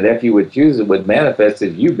choosing, that if you would choose it would manifest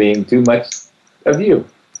as you being too much of you?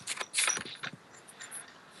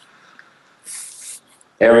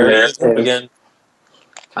 Again.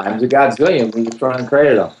 Times a godzillion, we just run and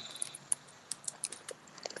create them.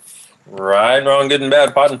 Right, wrong, good and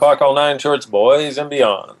bad, pot and pock, all 9 shorts, boys and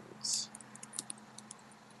beyonds.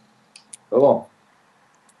 Cool.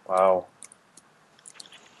 Wow.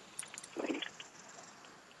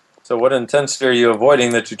 So what intensity are you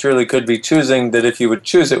avoiding that you truly could be choosing, that if you would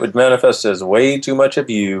choose it would manifest as way too much of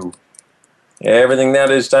you? Everything that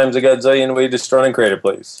is times a godzillion, we destroy and create it,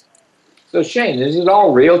 please. So Shane, is it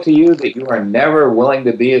all real to you that you are never willing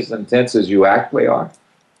to be as intense as you actually are?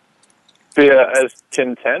 Be as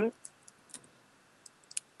content?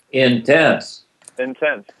 Intense.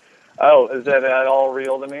 Intense. Oh, is that at all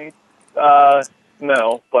real to me?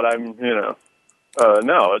 No, but I'm, no,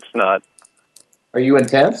 it's not. Are you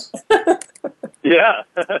intense? Yeah.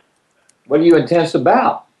 What are you intense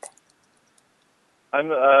about?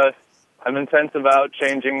 I'm intense about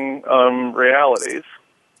changing realities.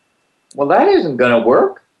 Well, that isn't going to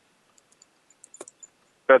work.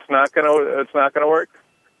 It's not gonna work.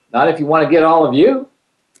 Not if you want to get all of you.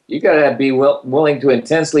 You got to be willing to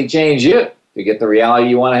intensely change you to get the reality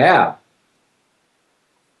you want to have.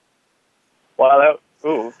 Wow,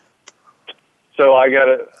 So I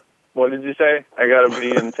gotta. What did you say? I gotta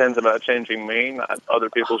be intense about changing me, not other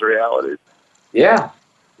people's realities. Yeah.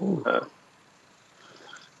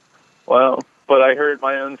 Well, but I hurt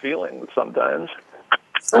my own feelings sometimes.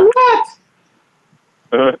 So what?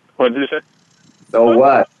 What did you say? So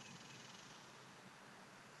what?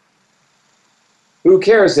 Who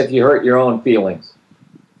cares if you hurt your own feelings?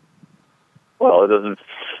 Well, it doesn't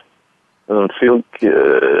feel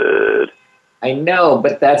good. I know,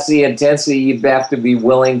 but that's the intensity you have to be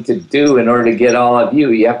willing to do in order to get all of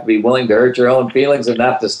you. You have to be willing to hurt your own feelings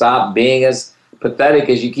enough to stop being as pathetic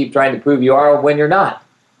as you keep trying to prove you are when you're not.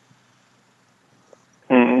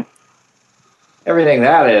 Mm-hmm. Everything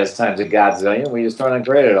that is times a godzillion. We just trying to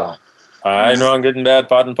create it all. I know I'm good and bad,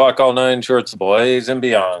 pot and pock, all 9 shorts, boys and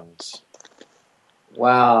beyonds.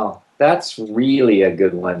 Wow, that's really a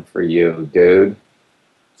good one for you, dude.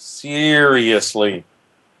 Seriously.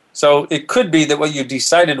 So it could be that what you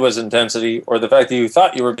decided was intensity, or the fact that you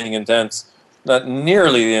thought you were being intense, not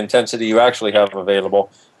nearly the intensity you actually have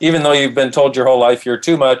available, even though you've been told your whole life you're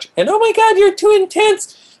too much, and oh my God, you're too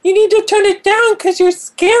intense. You need to turn it down because you're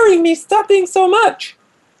scaring me. Stop being so much.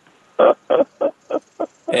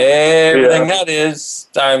 Everything that is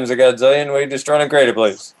times a godzillion, we destroy and create it,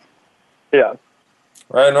 please. Yeah.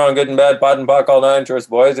 Right and wrong, good and bad, pot and pock, all 9 shorts,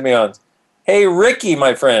 boys and beyonds. Hey, Ricky,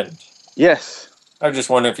 my friend. Yes. I was just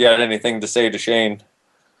wondering if you had anything to say to Shane.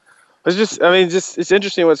 It's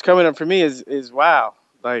interesting. What's coming up for me is wow,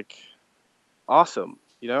 like awesome.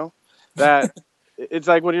 That it's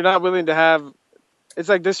like when you're not willing to have. It's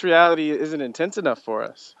like this reality isn't intense enough for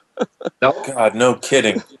us. No, God, no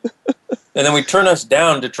kidding. And then we turn us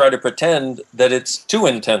down to try to pretend that it's too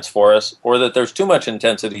intense for us, or that there's too much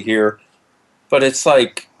intensity here. But it's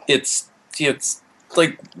like it's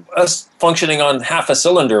like us functioning on half a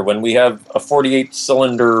cylinder when we have a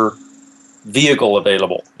 48-cylinder vehicle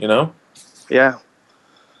available, Yeah.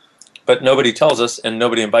 But nobody tells us, and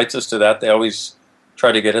nobody invites us to that. They always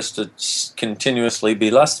try to get us to continuously be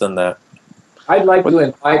less than that. I'd like to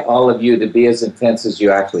invite all of you to be as intense as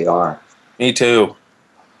you actually are. Me too.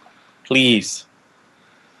 Please.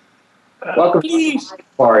 Welcome to the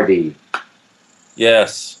party.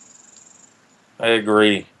 Yes. I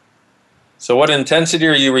agree. So what intensity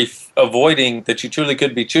are you avoiding that you truly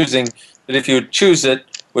could be choosing, that if you would choose it,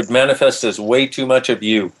 would manifest as way too much of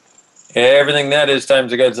you? Everything that is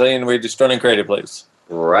times a godzillion, we destroy and create it, please.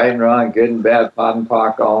 Right and wrong, good and bad, pot and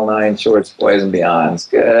pock, all 9 shorts, boys and beyonds.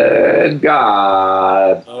 Good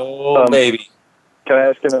God. Oh, baby. Can I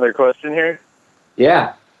ask another question here?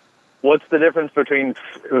 Yeah. What's the difference between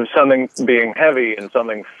something being heavy and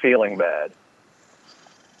something feeling bad?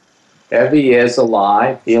 Heavy is a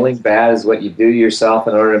lie. Feeling bad is what you do to yourself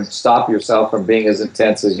in order to stop yourself from being as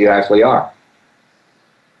intense as you actually are.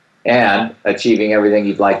 And achieving everything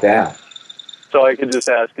you'd like to have. So I could just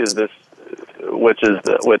ask, which is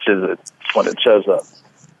it when it shows up?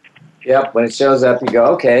 Yep, when it shows up, you go,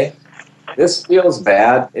 okay, this feels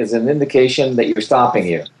bad is an indication that you're stopping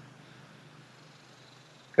you.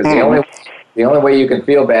 Because the only way you can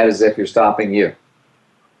feel bad is if you're stopping you.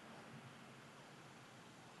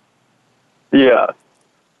 Yeah.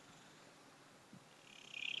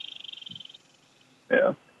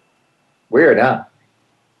 Yeah. Weird, huh?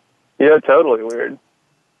 Yeah, totally weird.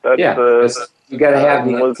 That's, you got to have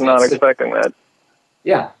the was not expecting that.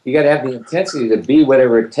 Yeah, you got to have the intensity to be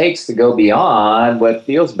whatever it takes to go beyond what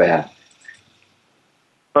feels bad.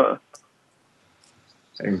 Huh.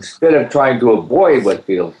 Instead of trying to avoid what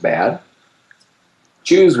feels bad,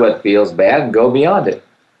 choose what feels bad and go beyond it.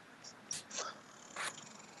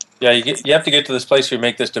 Yeah, you have to get to this place where you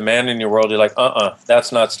make this demand in your world. You're like,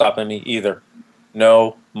 that's not stopping me either.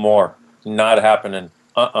 No more. Not happening.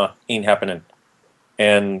 Ain't happening.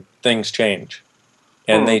 And things change.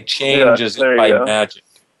 And they change as by magic.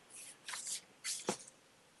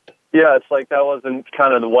 Yeah, it's like that wasn't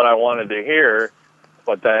kind of what I wanted to hear,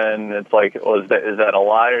 but then it's like, is that a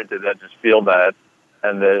lie, or did that just feel bad?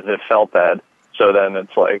 And it felt bad. So then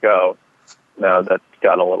it's like, oh, now that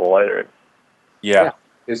got a little lighter. Yeah.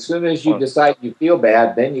 As soon as you decide you feel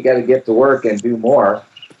bad, then you got to get to work and do more.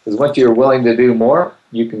 Because once you're willing to do more,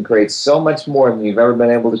 you can create so much more than you've ever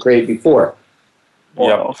been able to create before.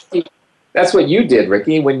 Wow. That's what you did,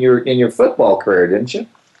 Ricky, when you're in your football career, didn't you?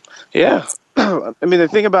 Yeah. I mean, the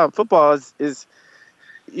thing about football is,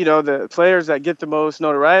 you know, the players that get the most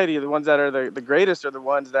notoriety, the ones that are the greatest, are the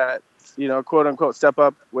ones that, you know, quote unquote, step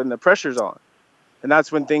up when the pressure's on. And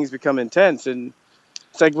that's when things become intense. And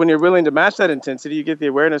it's like when you're willing to match that intensity, you get the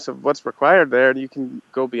awareness of what's required there, and you can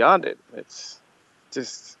go beyond it. It's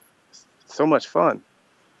just so much fun.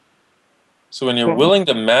 So when you're willing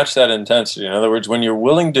to match that intensity, in other words, when you're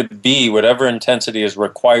willing to be whatever intensity is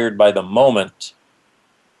required by the moment,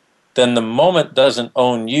 then the moment doesn't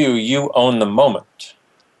own you, you own the moment.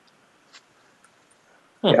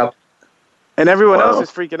 Yep. And everyone else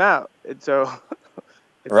is freaking out. And so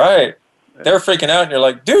right. They're freaking out, and you're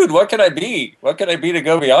like, dude, what can I be? What can I be to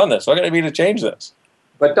go beyond this? What can I be to change this?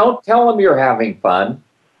 But don't tell them you're having fun,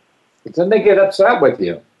 because then they get upset with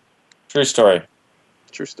you. True story.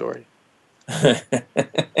 True story.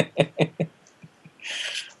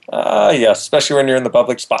 Yes, especially when you're in the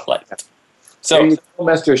public spotlight. So,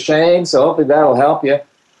 Mr. Shane, so hopefully that'll help you.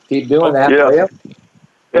 Keep doing that. Yeah.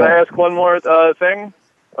 Can I ask one more thing?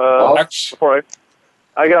 Before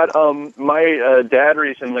I got my dad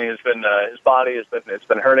recently has been his body it's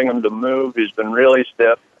been hurting him to move. He's been really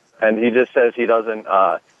stiff, and he just says he doesn't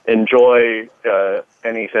enjoy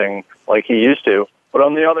anything like he used to. But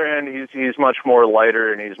on the other hand, he's much more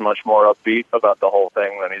lighter, and he's much more upbeat about the whole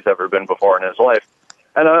thing than he's ever been before in his life.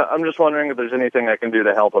 And I'm just wondering if there's anything I can do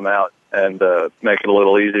to help him out and make it a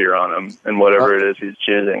little easier on him in whatever it is he's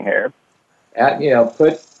choosing here.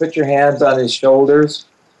 Put your hands on his shoulders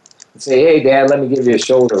and say, hey, Dad, let me give you a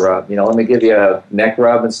shoulder rub. Let me give you a neck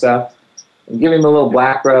rub and stuff. And give him a little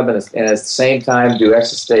black rub, and at the same time do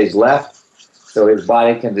extra-stage left, so his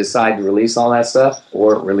body can decide to release all that stuff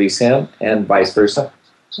or release him, and vice versa.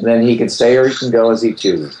 And then he can stay or he can go as he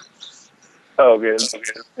chooses. Oh, good.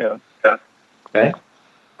 Yeah. Okay?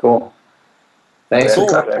 Cool. Thanks for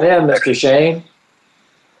calling in, Mr. Shane.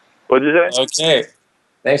 What'd you say? Okay.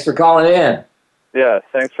 Thanks for calling in. Yeah,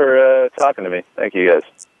 thanks for talking to me. Thank you, guys.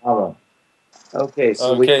 Problem. Okay,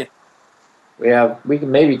 so we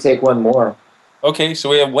can maybe take one more. Okay, so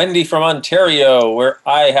we have Wendy from Ontario, where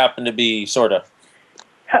I happen to be, sort of.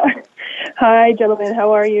 Hi, gentlemen.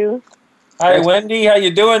 How are you? Hi, Wendy. How you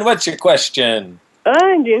doing? What's your question?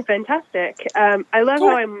 I'm doing fantastic. I love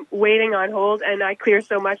how I'm waiting on hold, and I clear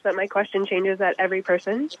so much that my question changes at every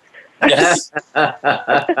person. Yes.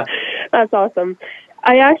 That's awesome.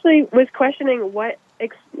 I actually was questioning what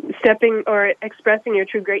stepping or expressing your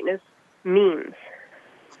true greatness means.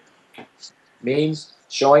 Means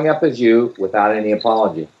showing up as you without any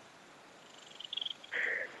apology.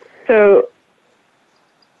 So,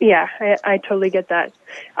 yeah, I totally get that.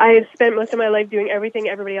 I've spent most of my life doing everything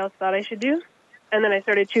everybody else thought I should do, and then I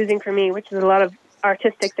started choosing for me, which is a lot of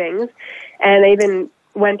artistic things, and I even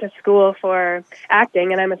went to school for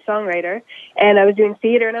acting, and I'm a songwriter, and I was doing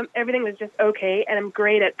theater, and everything was just okay, and I'm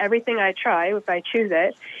great at everything I try if I choose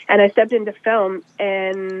it, and I stepped into film,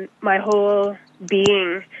 and my whole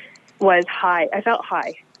being was high. I felt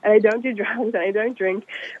high. And I don't do drugs and I don't drink,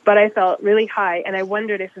 but I felt really high. And I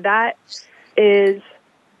wondered if that is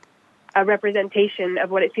a representation of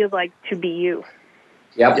what it feels like to be you.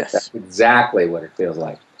 Yep, yes. That's exactly what it feels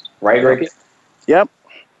like. Right, Ricky? Yep.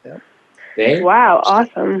 Dave? Wow,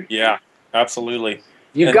 awesome. Yeah, absolutely.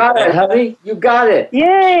 You got it, honey. You got it.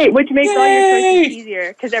 Yay! Which makes all your choices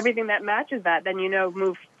easier, because everything that matches that, then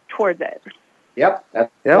move towards it. Yep,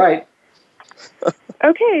 that's right.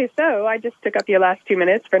 Okay, so I just took up your last 2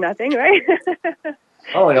 minutes for nothing, right?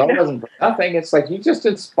 Oh, no, it wasn't for nothing. It's like you just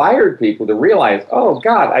inspired people to realize, oh,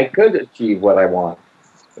 God, I could achieve what I want.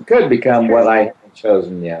 I could become what I haven't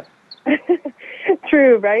chosen yet.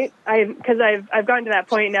 True, right? Because I've gotten to that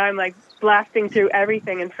point now. I'm like blasting through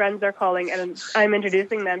everything, and friends are calling, and I'm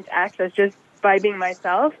introducing them to Access just by being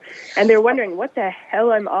myself, and they're wondering what the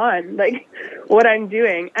hell I'm on, like what I'm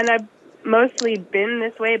doing. And I've mostly been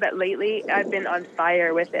this way, but lately I've been on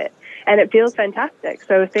fire with it, and it feels fantastic.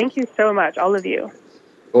 So thank you so much, all of you.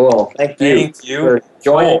 Cool. Thank you for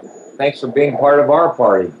joining. Thanks for being part of our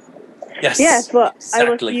party. Yes. Yes. Well, exactly. I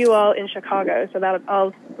will see you all in Chicago, so that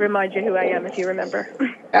I'll remind you who I am if you remember.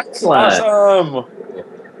 Excellent. Awesome.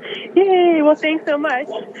 Yay! Well, thanks so much,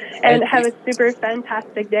 and have a super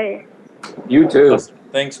fantastic day. You too.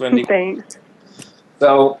 Thanks, Wendy. Thanks.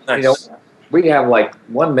 So, we have like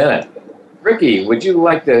 1 minute. Ricky, would you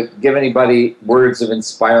like to give anybody words of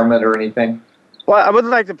inspirement or anything? Well, I would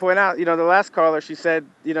like to point out, the last caller, she said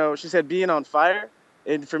being on fire,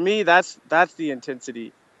 and for me, that's the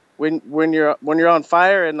intensity. When you're on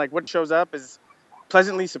fire, and like what shows up is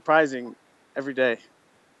pleasantly surprising every day.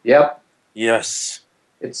 Yep. Yes.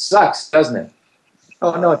 It sucks, doesn't it?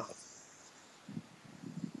 Oh no. It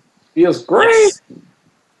feels great. Yes.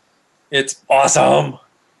 It's awesome.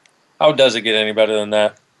 How does it get any better than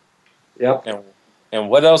that? Yep. And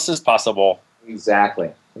what else is possible?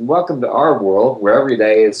 Exactly. And welcome to our world where every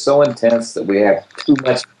day is so intense that we have too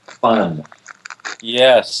much fun.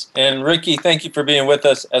 Yes. And Ricky, thank you for being with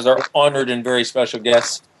us as our honored and very special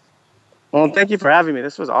guest. Well, thank you for having me.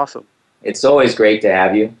 This was awesome. It's always great to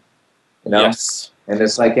have you. Yes. And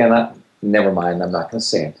it's like, never mind, I'm not going to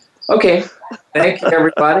say it. Okay. Thank you,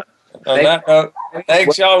 everybody. On that note,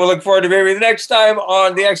 thanks, y'all. We look forward to being with you next time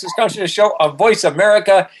on the Access Consciousness Show on Voice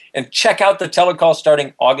America. And check out the telecall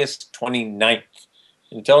starting August 29th.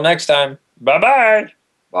 Until next time, bye-bye.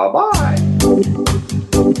 Bye-bye.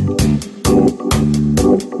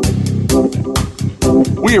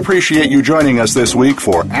 We appreciate you joining us this week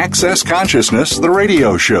for Access Consciousness, the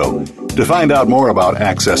radio show. To find out more about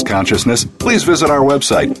Access Consciousness, please visit our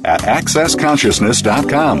website at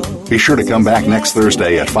accessconsciousness.com. Be sure to come back next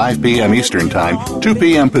Thursday at 5 p.m. Eastern Time, 2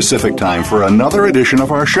 p.m. Pacific Time for another edition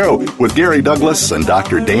of our show with Gary Douglas and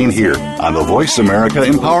Dr. Dane here on the Voice America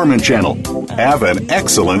Empowerment Channel. Have an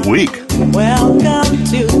excellent week. Welcome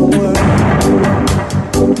to the world.